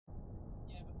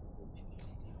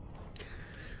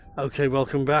Okay,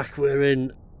 welcome back. We're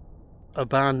in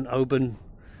Oban,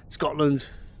 Scotland.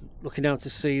 Looking out to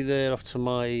sea there off to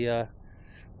my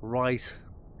right.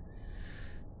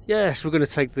 Yes, we're going to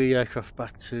take the aircraft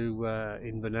back to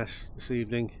Inverness this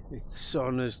evening. The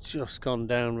sun has just gone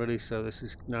down really, so this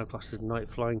is now classed as night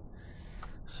flying.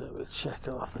 So we'll check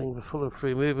our thing for full and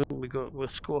free movement. We're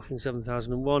squawking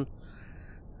 7001.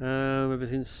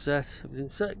 Everything's set.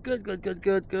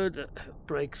 Good.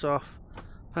 Brakes off.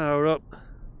 Power up.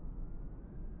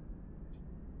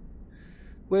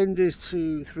 Wind is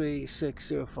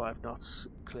 23605 knots,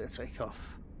 clear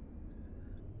takeoff.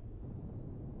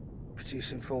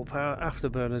 Producing full power,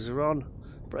 afterburners are on,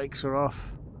 brakes are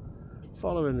off.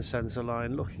 Following the sensor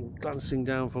line, glancing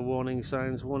down for warning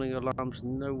signs, warning alarms,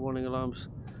 no warning alarms.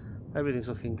 Everything's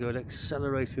looking good,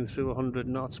 accelerating through 100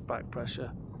 knots, back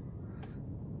pressure.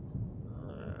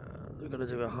 We're going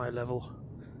to do a high level,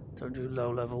 don't do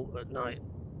low level at night.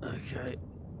 Okay,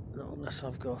 not unless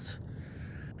I've got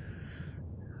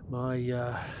my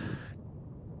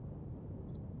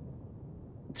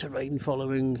terrain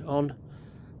following on,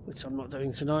 which I'm not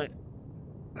doing tonight.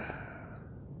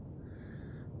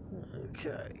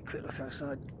 Okay, quick look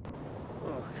outside.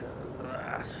 Okay,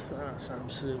 that's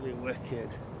absolutely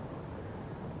wicked.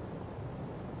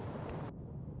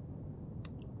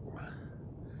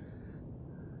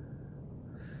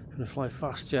 I'm going to fly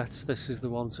fast jets. This is the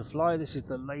one to fly. This is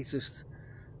the latest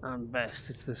and best.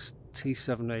 It's this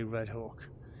T-7A Red Hawk.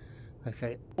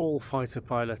 Okay, all fighter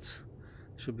pilots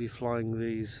should be flying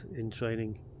these in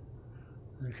training.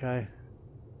 Okay.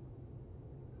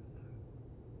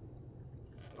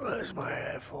 There's my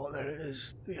airport, there it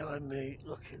is behind me,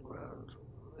 looking round.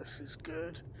 This is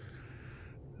good.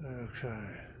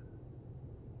 Okay.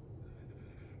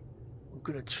 I'm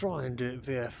going to try and do it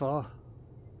VFR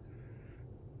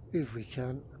if we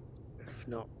can. If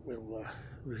not, we'll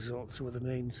resort to other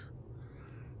means.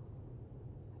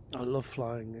 I love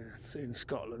flying in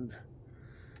Scotland,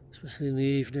 especially in the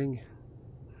evening.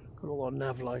 Got all our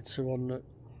nav lights are on.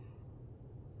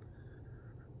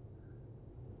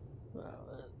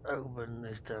 Oban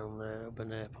is down there,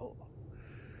 Oban Airport.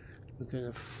 We're going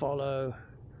to follow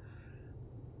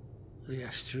the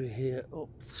estuary here up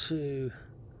to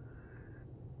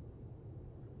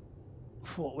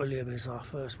Fort William is our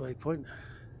first waypoint.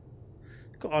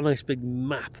 Got a nice big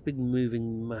map, big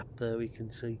moving map there we can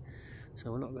see. So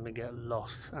we're not going to get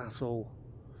lost at all.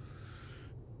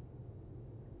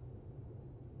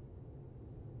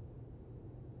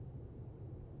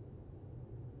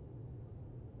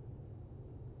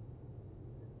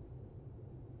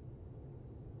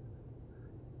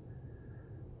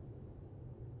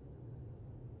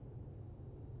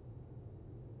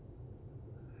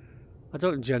 I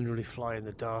don't generally fly in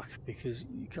the dark because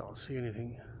you can't see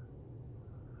anything.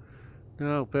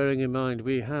 Now, bearing in mind,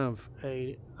 we have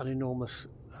an enormous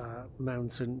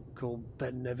mountain called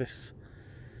Ben Nevis,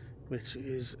 which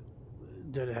is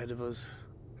dead ahead of us.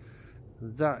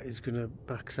 That is going to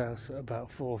max out at about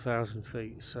 4,000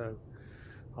 feet. So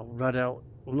I'm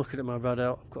looking at my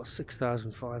radar, I've got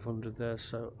 6,500 there,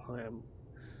 so I am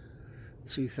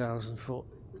 2,000 foot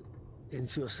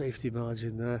into a safety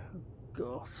margin there.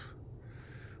 God.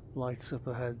 Lights up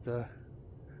ahead there.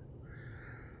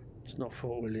 It's not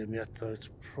Fort William yet though, it's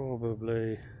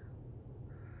probably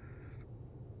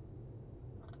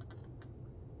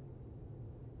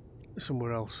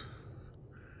somewhere else.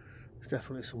 It's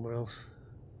definitely somewhere else.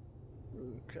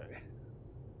 Okay.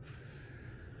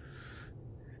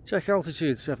 Check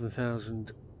altitude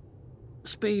 7,000.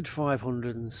 Speed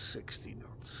 560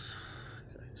 knots.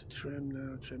 Okay, to trim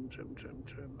now, trim.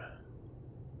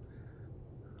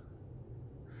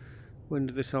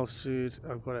 Wind at this altitude,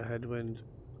 I've got a headwind.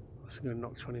 That's going to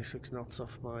knock 26 knots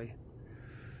off my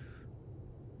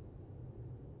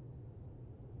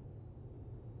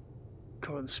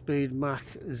current speed, Mach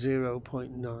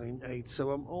 0.98.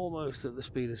 So I'm almost at the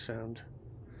speed of sound,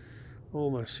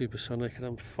 almost supersonic, and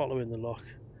I'm following the lock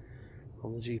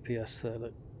on the GPS there.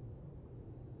 Look.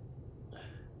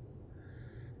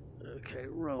 Okay,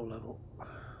 roll level.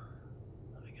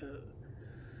 There we go.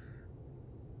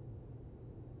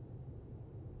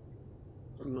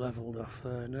 Leveled off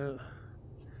there now.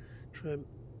 Trim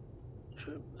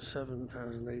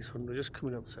 7,800, just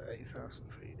coming up to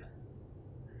 8,000 feet.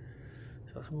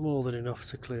 So that's more than enough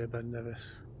to clear Ben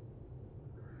Nevis.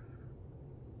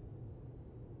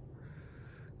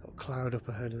 Got cloud up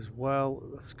ahead as well,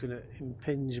 that's going to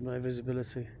impinge my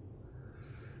visibility.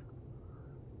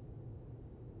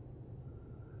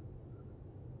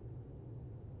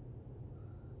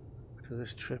 So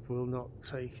this trip will not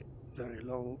take very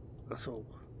long at all.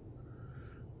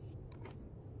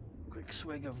 Quick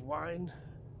swig of wine.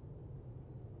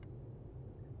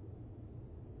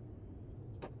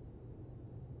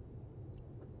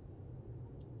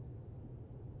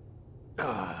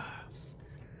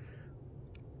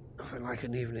 Nothing like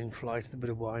an evening flight with a bit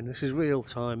of wine. This is real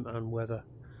time and weather,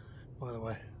 by the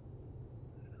way.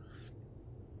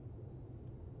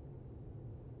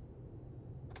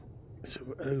 So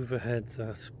overhead,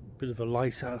 that's a bit of a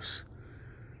lighthouse.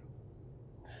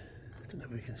 I don't know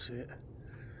if we can see it.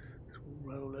 Let's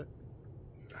roll it.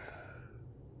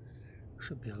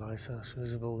 Should be a lighthouse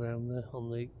visible down there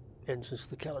on the entrance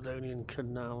to the Caledonian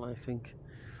Canal, I think.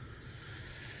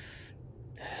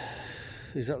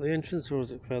 Is that the entrance, or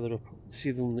is it further up?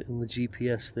 See on the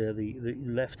GPS there, the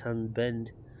left-hand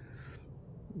bend,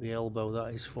 the elbow,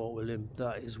 that is Fort William.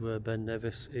 That is where Ben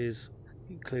Nevis is,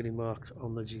 clearly marked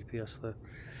on the GPS there.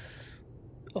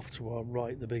 Off to our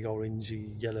right, the big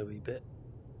orangey, yellowy bit,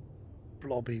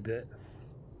 blobby bit.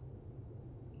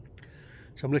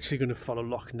 So I'm literally going to follow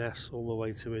Loch Ness all the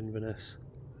way to Inverness,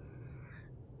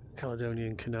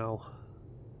 Caledonian Canal.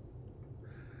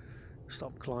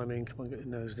 Stop climbing, come on, get your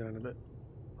nose down a bit.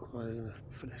 I'm going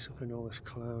to finish up in all this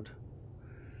cloud.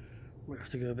 We have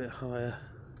to go a bit higher.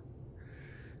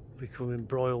 Become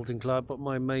embroiled in cloud, but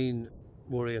my main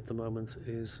worry at the moment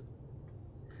is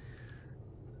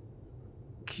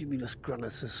cumulus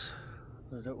granitus.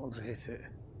 I don't want to hit it.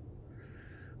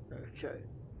 Okay.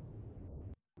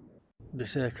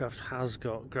 This aircraft has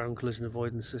got ground collision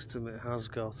avoidance system. It has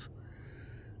got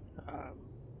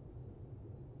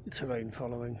terrain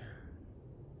following,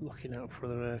 looking out for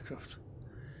other aircraft.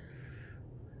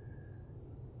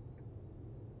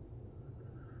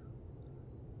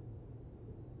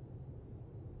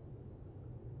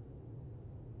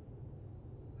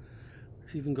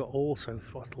 It's even got auto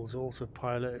throttles,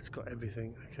 autopilot, it's got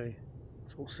everything. Okay,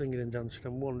 it's all singing and dancing.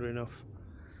 I'm wandering off.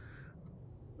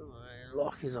 The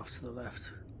lock is off to the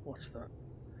left. Watch that.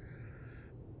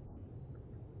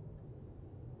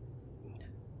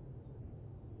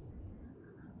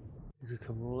 Need to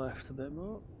come left a bit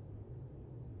more.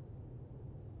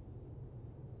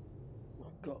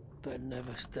 I've got Ben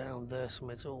Nevis down there, so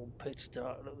it's all pitch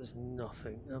dark. Look, there's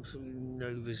nothing, absolutely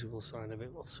no visible sign of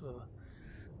it whatsoever.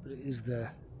 But it is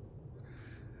there.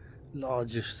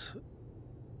 Largest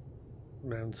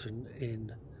mountain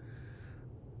in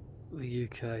the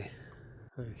UK.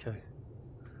 Okay.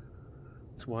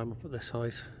 That's why I'm up at this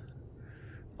height.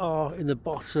 Oh, in the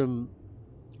bottom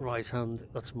right hand,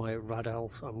 that's my rad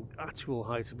alt. I'm actual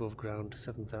height above ground,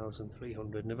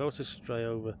 7,300. And if I was to stray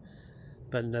over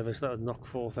Ben Nevis, that would knock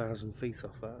 4,000 feet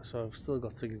off that. So I've still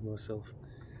got to give myself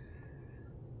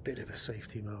a bit of a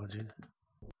safety margin.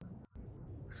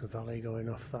 There's a valley going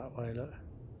off that way, look.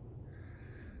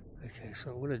 Okay,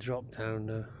 so I'm going to drop down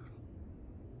now.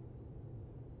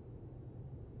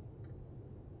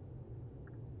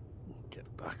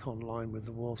 Get back online with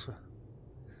the water.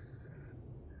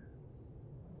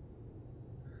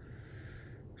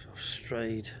 So I've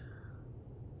strayed.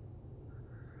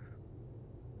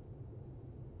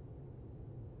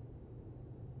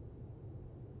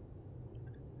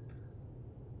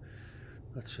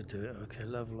 That should do it. Okay,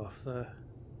 level off there.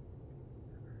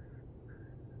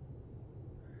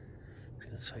 It's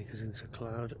going to take us into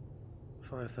cloud.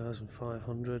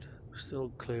 5,500. Still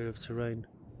clear of terrain.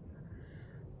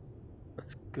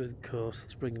 That's good course.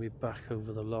 It's bringing me back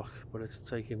over the loch, but it's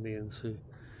taking me into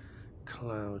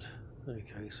cloud.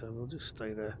 Okay, so we'll just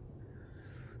stay there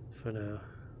for now.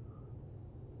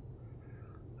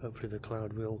 Hopefully the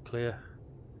cloud will clear.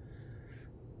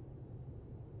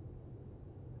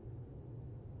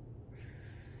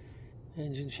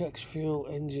 Engine checks fuel.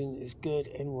 Engine is good.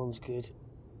 N1's good.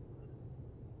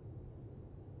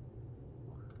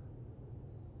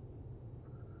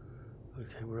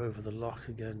 Okay, we're over the loch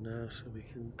again now, so we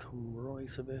can come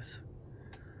right a bit.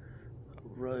 That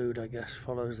road, I guess,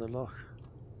 follows the loch.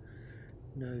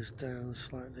 Nose down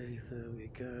slightly, there we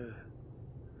go.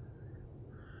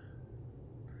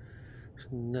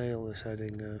 Just nail this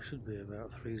heading now, should be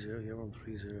about 30, you're on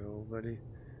 30 already.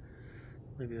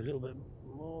 Maybe a little bit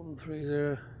more than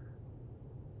 30.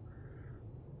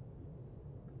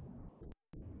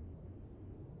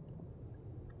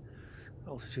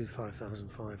 Altitude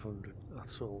 5,500,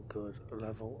 that's all good.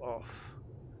 Level off.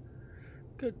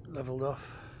 Good, leveled off.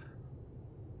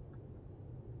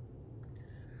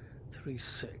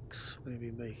 3.6,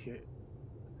 maybe make it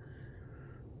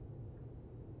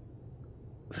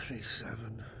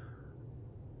 3.7.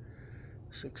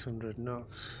 600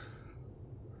 knots.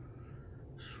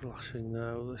 It's flashing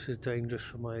now. This is dangerous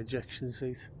for my ejection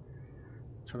seat.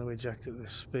 Trying to eject at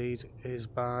this speed is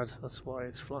bad. That's why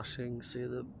it's flashing. See,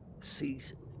 the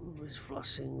seat is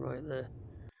flashing right there.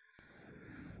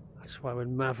 That's why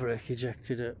when Maverick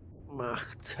ejected at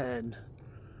Mach 10,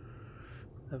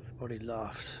 everybody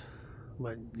laughed.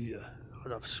 Went, yeah,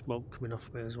 I'd have smoke coming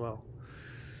off me as well.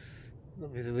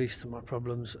 That'll be the least of my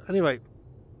problems. Anyway,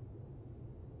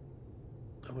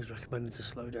 I was recommended to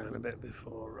slow down a bit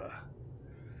before.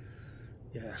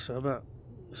 Yeah, so about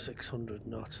 600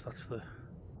 knots. That's the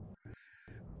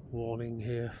warning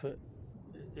here for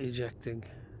ejecting.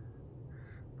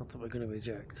 Not that we're going to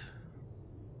eject.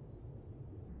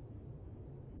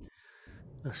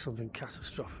 Unless something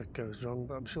catastrophic goes wrong,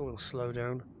 but I'm sure we'll slow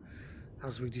down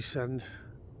as we descend.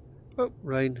 Oh,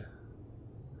 rain.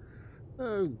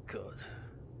 Oh, God.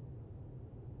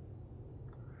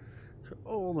 So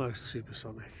almost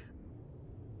supersonic.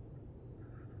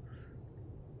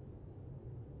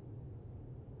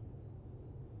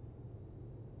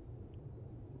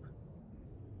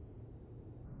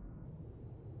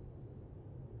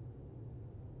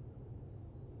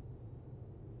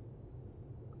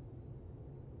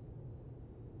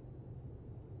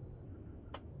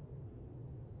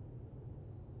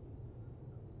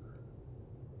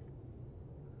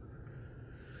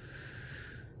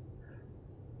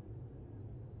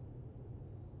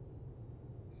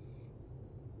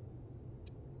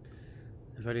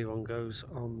 If anyone goes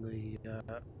on the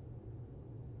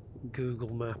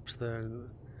Google Maps there and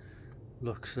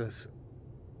looks at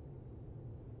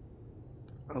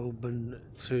Oban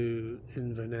to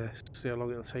Inverness, see how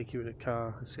long it'll take you in a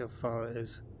car, and see how far it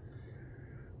is.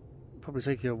 Probably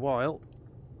take you a while,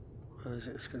 as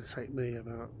it's going to take me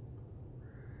about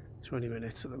 20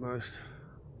 minutes at the most.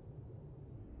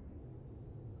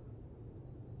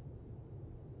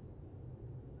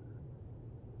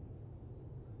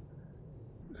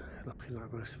 Looking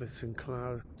like most of it's in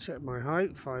cloud. Check my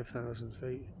height, 5,000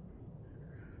 feet.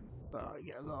 But I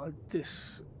get a lot of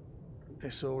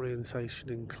disorientation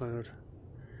in cloud.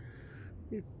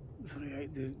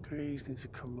 38 degrees, need to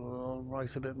come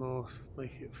right a bit more,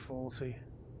 make it 40.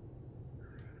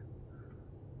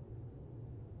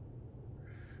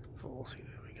 40,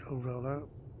 there we go, roll out.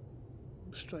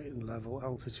 Straight and level,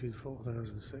 altitude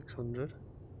 4,600.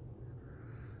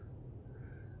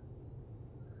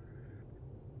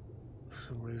 For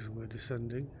some reason we're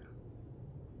descending.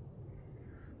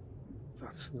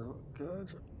 That's not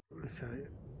good. Okay.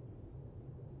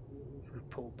 I'm going to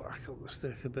pull back on the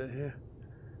stick a bit here.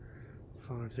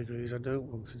 5 degrees, I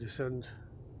don't want to descend.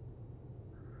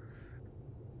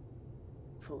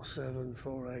 47,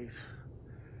 48,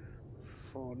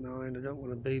 49, I don't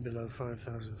want to be below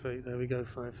 5,000 feet. There we go,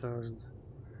 5,000.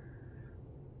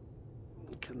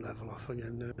 Can level off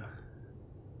again now.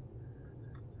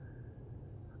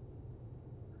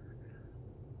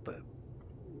 But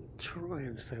try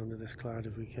and stay under this cloud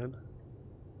if we can.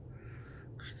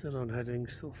 Still on heading,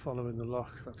 still following the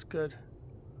lock, that's good.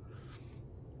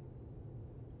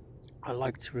 I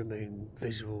like to remain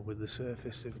visual with the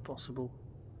surface if possible.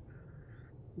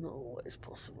 Not always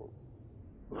possible.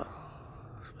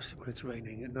 Especially when it's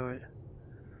raining at night.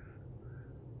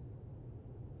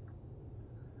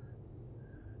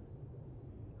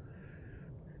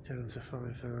 Down to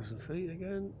 5,000 feet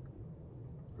again.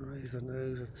 Raise the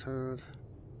nose a tad.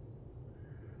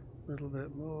 A little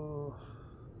bit more.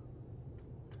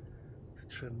 To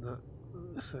trim that.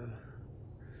 So,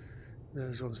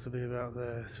 nose wants to be about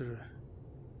there, sort of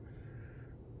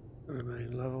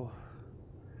remain level.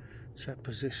 Check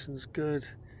position's good.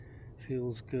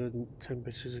 Feels good, and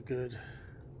temperatures are good.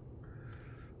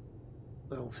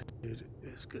 Altitude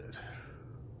is good.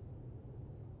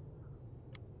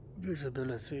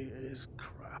 Visibility is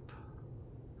crap.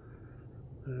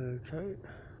 Okay.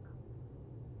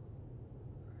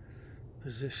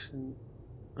 Position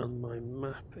on my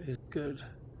map is good.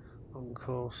 On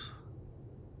course.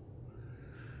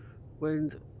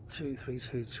 Wind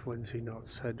 232, 20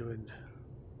 knots headwind.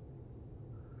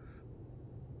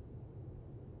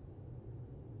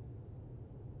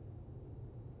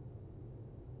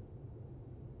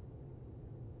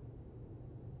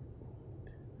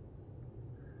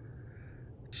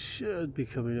 Should be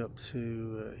coming up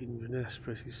to Inverness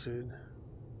pretty soon.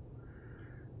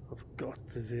 I've got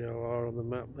the VOR on the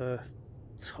map there,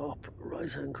 top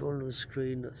right hand corner of the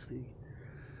screen. That's the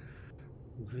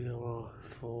VOR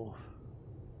for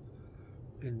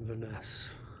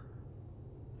Inverness.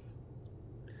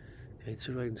 Okay,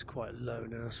 terrain's quite low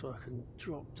now, so I can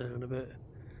drop down a bit.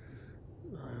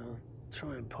 I'll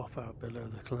try and pop out below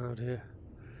the cloud here.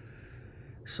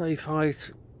 Safe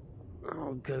height,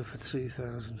 I'll go for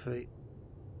 2,000 feet.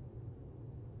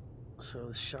 So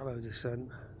a shallow descent,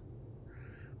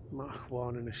 Mach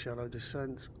 1 in a shallow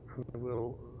descent, and I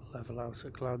will level out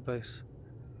at cloud base.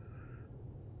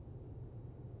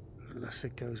 Unless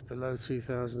it goes below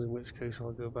 2,000, in which case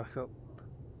I'll go back up.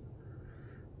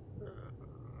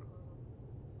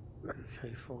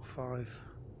 Okay, 4-5.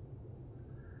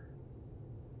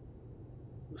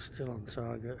 Still on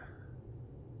target.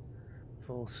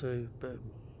 4-2, boom.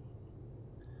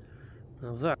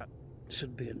 Now that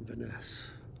should be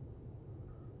Inverness.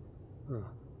 Oh.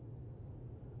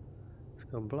 It's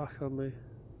gone black on me.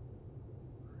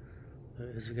 There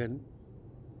it is again.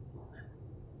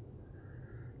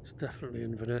 It's definitely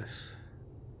Inverness.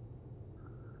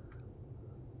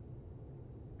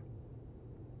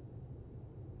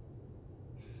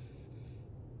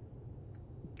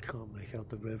 Can't make out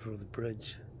the river or the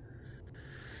bridge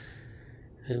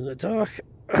in the dark.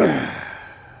 Okay,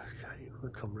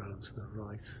 we'll come round to the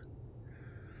right.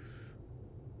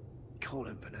 Call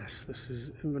Inverness. This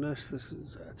is Inverness. This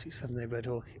is 278 Red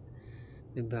Hawk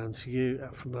inbound to you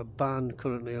from Oban,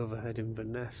 currently overhead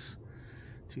Inverness,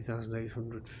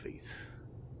 2,800 feet.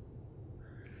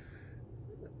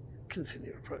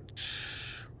 Continue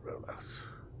approach. Roll out.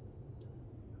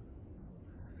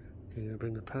 Okay, going to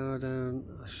bring the power down.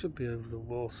 I should be over the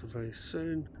water very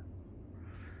soon.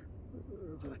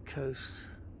 Over the coast.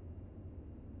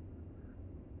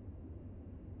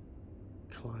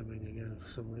 Climbing again for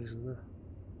some reason there.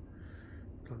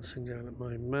 Glancing down at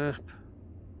my map.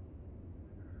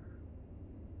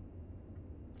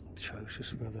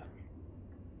 Atrocious weather.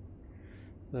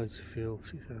 Loads of fuel,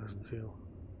 2,000 fuel.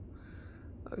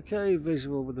 Okay,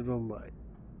 visual with the runway.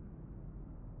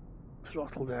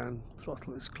 Throttle down,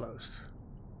 throttle is closed.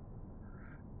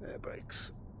 Air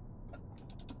brakes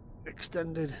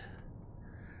extended.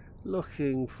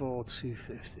 Looking for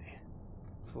 250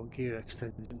 for gear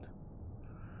extension.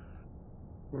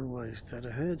 Runway is dead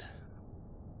ahead.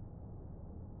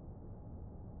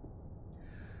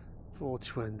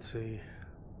 420,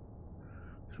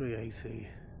 380.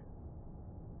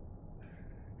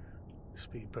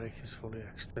 Speed brake is fully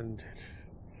extended.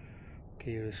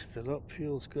 Gear is still up,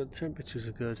 fuel's good, temperatures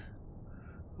are good.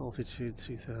 Altitude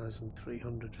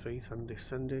 2,300 feet and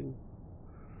descending.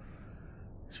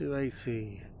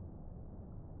 280,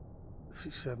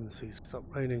 270, stop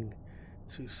raining.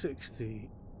 260,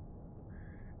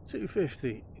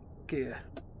 250, gear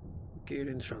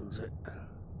in transit.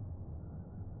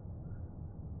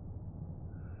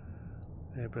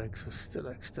 Air brakes are still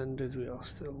extended,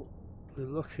 we're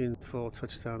looking for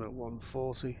touchdown at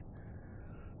 140,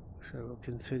 so we'll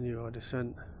continue our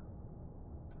descent.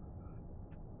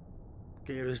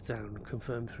 Gear is down,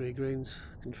 confirmed 3 greens,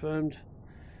 confirmed.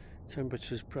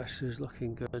 Temperatures, pressures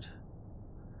looking good.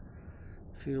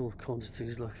 Fuel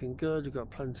quantities looking good, we've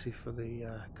got plenty for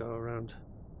the go around.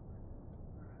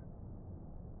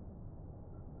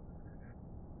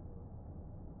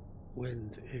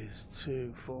 Wind is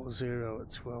 240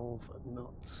 at 12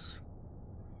 knots.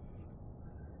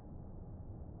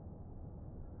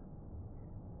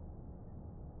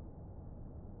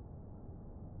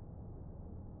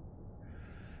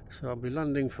 So I'll be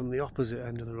landing from the opposite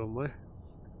end of the runway.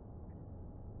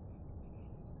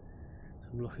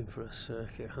 I'm looking for a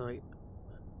circuit height.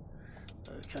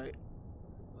 Okay,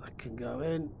 I can go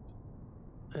in.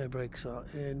 Air brakes are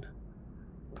in.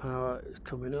 Power is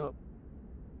coming up.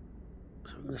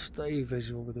 So I'm going to stay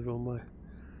visual with the runway.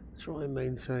 Try and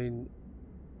maintain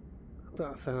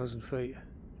about 1,000 feet.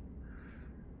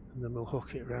 And then we'll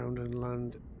hook it round and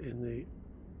land in the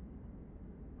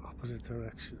opposite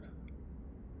direction.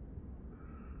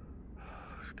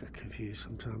 I get confused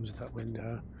sometimes with that wind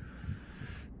arrow.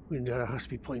 Wind arrow has to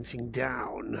be pointing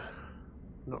down,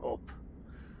 not up.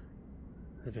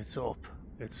 If it's up,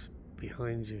 it's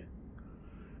behind you.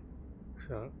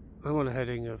 So I'm on a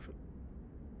heading of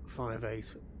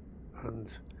 5.8 and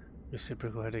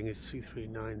reciprocal heading is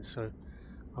 239, so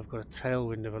I've got a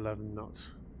tailwind of 11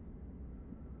 knots.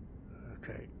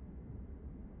 Okay.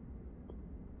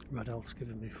 Red Alt's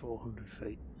given me 400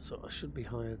 feet, so I should be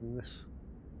higher than this.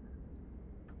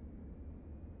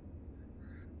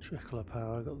 Trickle of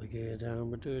power, got the gear down,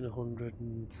 we're doing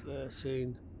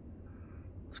 113.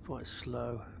 It's quite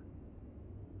slow.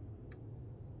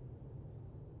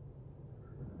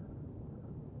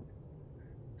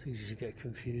 It's easy to get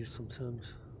confused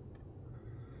sometimes.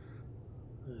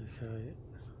 Okay.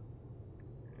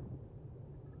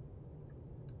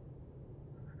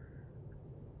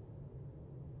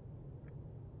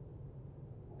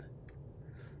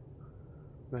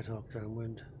 Red Hawk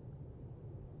downwind.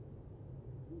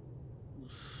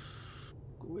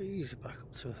 Squeeze it back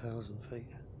up to 1,000 feet.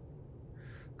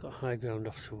 Got high ground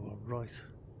off to our right.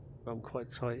 I'm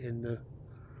quite tight in there.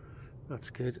 That's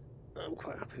good. I'm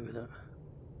quite happy with that.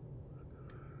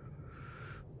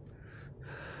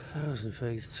 1,000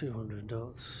 feet, 200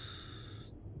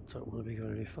 knots. Don't want to be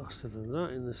going any faster than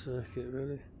that in the circuit,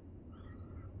 really.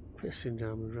 Pissing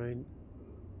down with rain.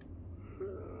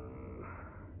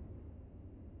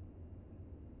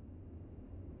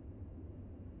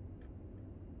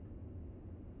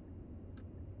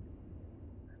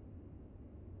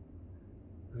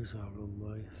 Where's our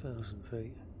runway? 1,000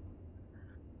 feet.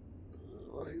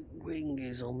 My wing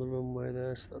is on the runway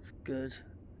there, so that's good.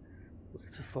 We'll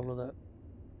have to follow that.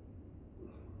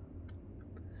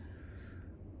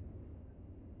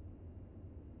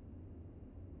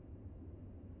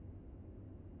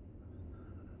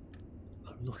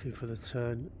 I'm looking for the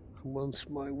turn, and once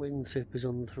my wingtip is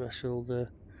on the threshold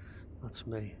there, that's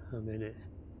me. I'm in it.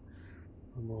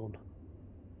 I'm on.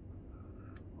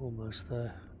 Almost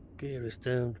there. Gear is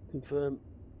down. Confirm.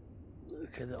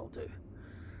 Okay, that'll do.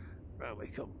 Round we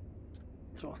come.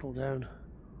 Throttle down.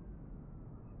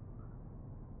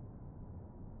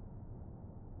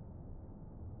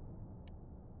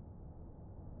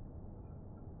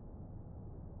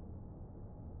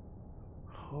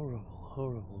 Horrible,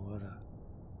 horrible weather.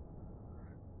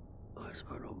 Where's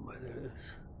my runway? There it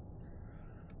is.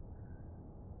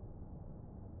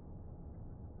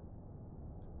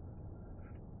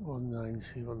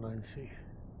 $190, $190,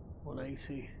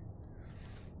 $180.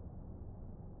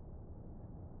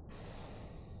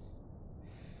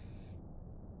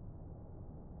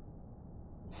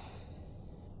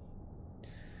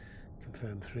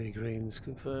 Confirm 3 greens.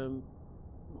 Confirm.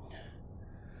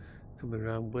 Coming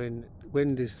around.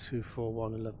 Wind is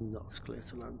 241, 11 knots. Clear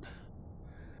to land.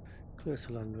 Clear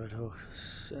to land, Red Hawk.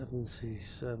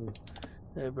 77.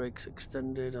 Air brakes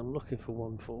extended. I'm looking for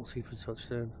 140 for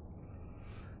touchdown.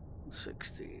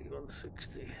 160,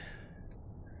 160.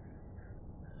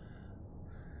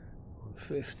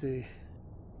 150.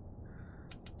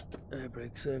 Air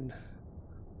brakes in.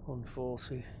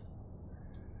 140.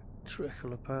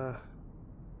 Trickle of power.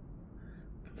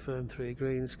 Confirm 3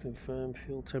 greens. Confirm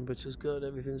fuel temperature's good.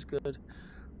 Everything's good.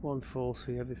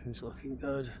 140. Everything's looking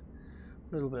good.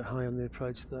 A little bit high on the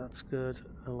approach. That's good.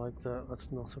 I like that.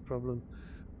 That's not a problem.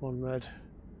 1 red.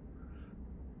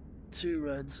 2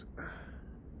 reds.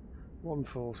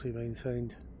 140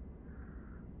 maintained.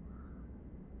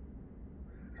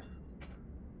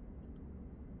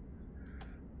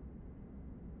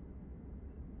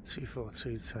 Two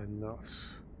 10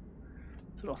 knots.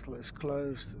 Throttle is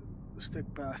closed.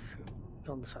 Stick back.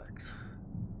 Contact.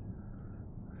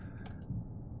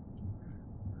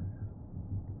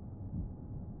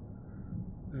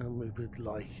 And we would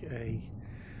like a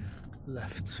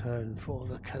left turn for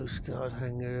the Coast Guard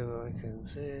hangar, if I can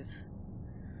see it,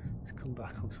 to come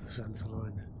back onto the centre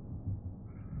line.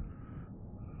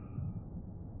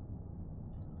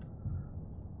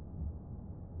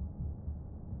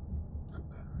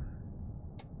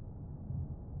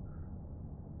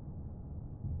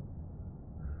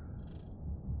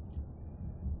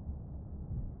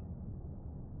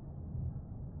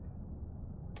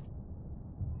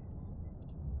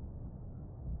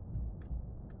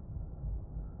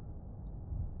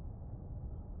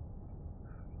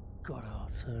 God, I'll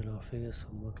turn off here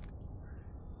somewhere.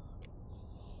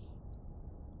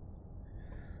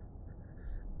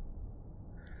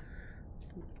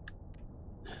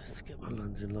 Let's get my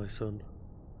landing lights on.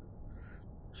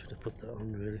 Should have put that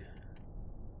on really.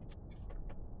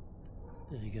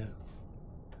 There you go.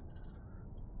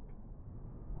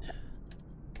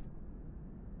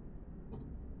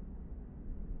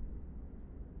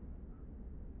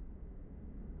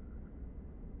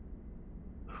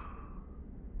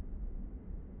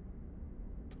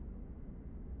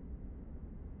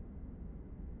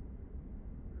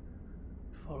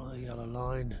 Follow the yellow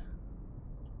line.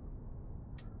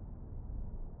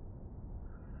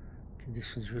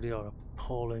 Conditions really are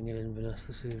appalling in Inverness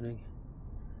this evening.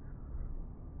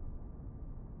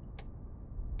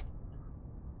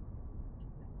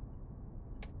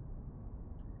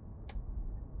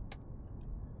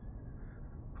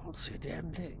 Can't see a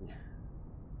damn thing.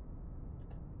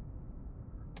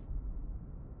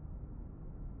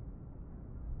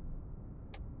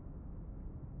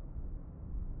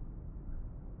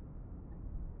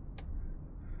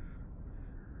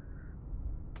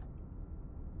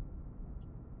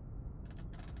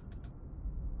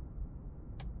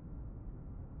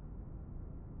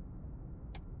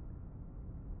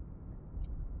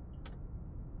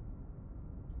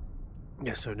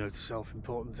 Yes, so note to self,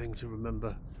 important thing to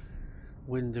remember.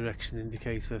 Wind direction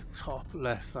indicator, top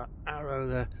left, that arrow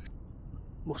there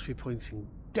must be pointing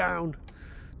down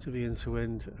to be into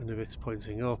wind, and if it's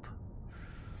pointing up,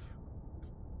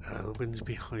 the wind's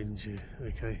behind you.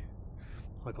 Okay,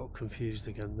 I got confused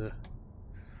again there.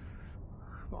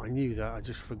 But I knew that, I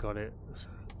just forgot it. So,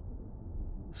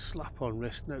 slap on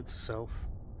wrist, note to self.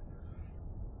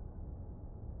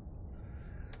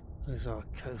 There's our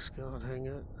Coast Guard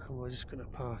hangar, and we're just going to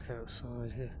park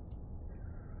outside here.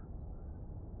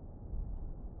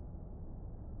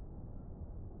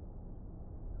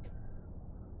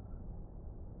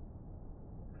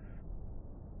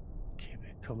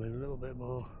 come in a little bit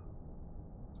more.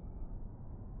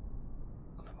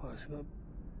 Otherwise, I'm going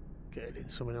to get it in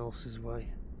someone else's way.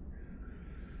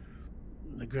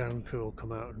 The ground crew will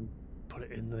come out and put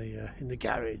it in the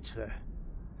garage there.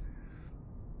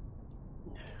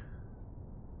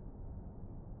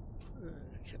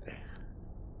 Okay.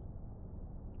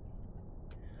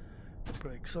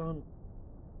 Brakes on.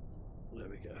 There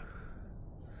we go.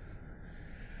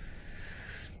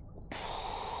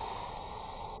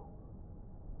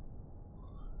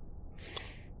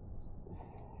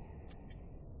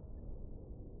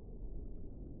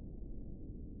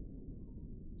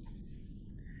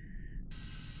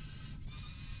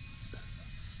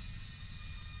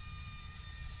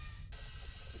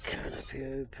 Canopy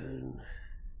open.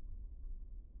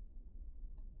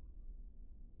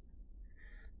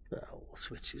 All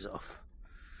switches off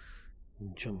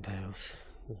and jump out.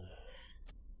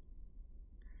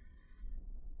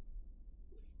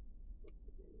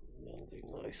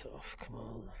 Landing light off, come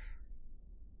on.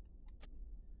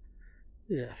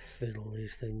 Yeah, fiddle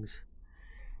these things.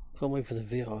 Can't wait for the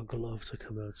VR glove to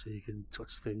come out so you can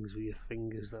touch things with your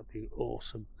fingers. That'd be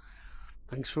awesome.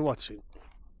 Thanks for watching.